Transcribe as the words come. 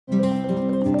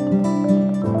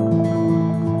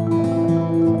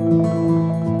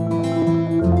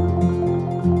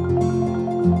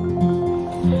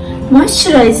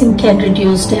Moisturizing can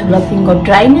reduce developing of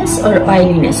dryness or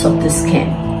oiliness of the skin.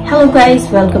 Hello guys,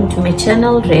 welcome to my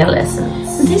channel Real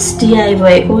Essence. This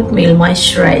DIY oatmeal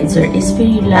moisturizer is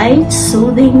very light,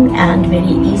 soothing and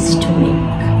very easy to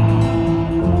make.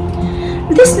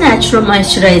 This natural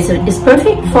moisturizer is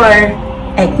perfect for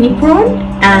acne prone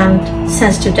and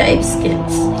sensitive type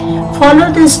skins.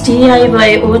 Follow this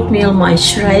DIY oatmeal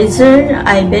moisturizer.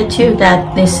 I bet you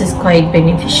that this is quite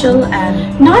beneficial,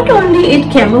 and not only it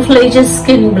camouflages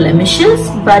skin blemishes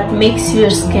but makes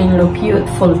your skin look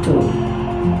youthful too.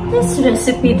 This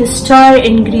recipe, the star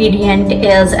ingredient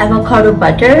is avocado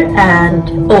butter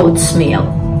and oats meal.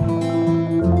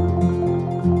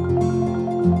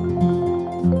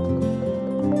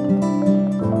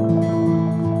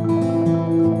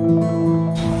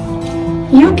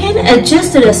 You can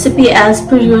adjust the recipe as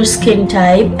per your skin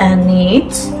type and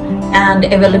needs and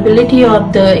availability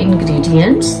of the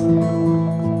ingredients.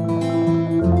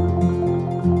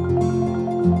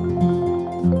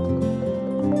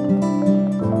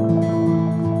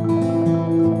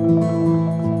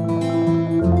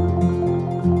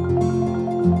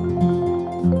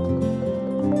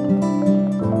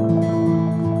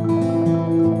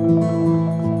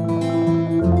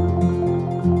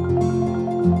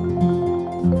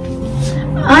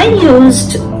 I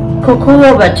used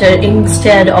cocoa butter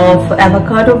instead of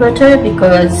avocado butter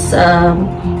because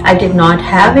I did not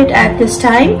have it at this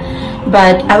time,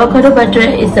 but avocado butter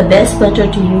is the best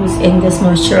butter to use in this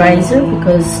moisturizer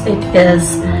because it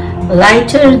is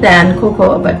lighter than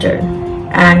cocoa butter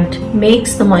and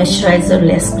makes the moisturizer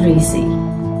less greasy.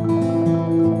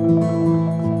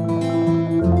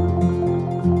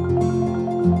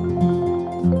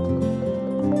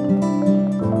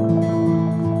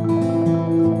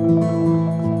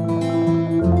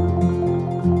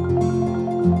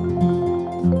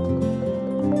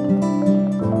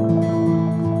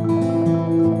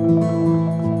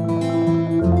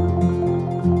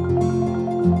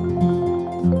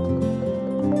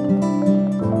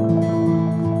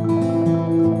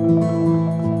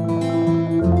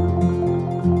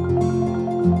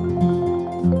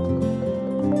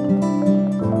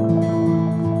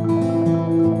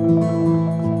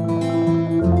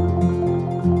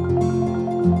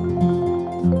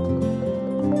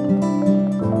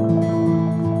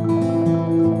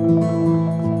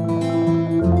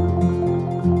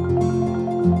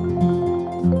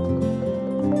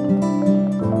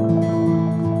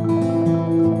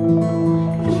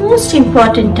 Most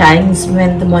important times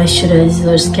when the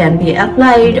moisturizers can be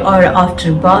applied or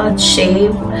after bath,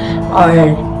 shave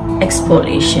or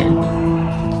exfoliation.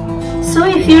 So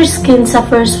if your skin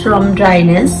suffers from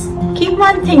dryness, keep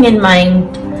one thing in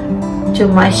mind: to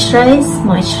moisturize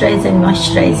and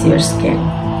moisturize your skin,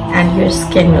 and your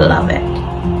skin will love it.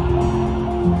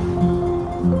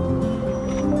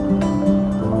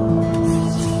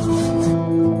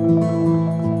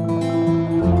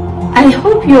 I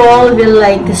hope you all will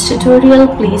like this tutorial.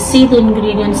 Please see the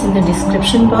ingredients in the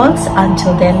description box.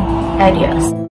 Until then, adios.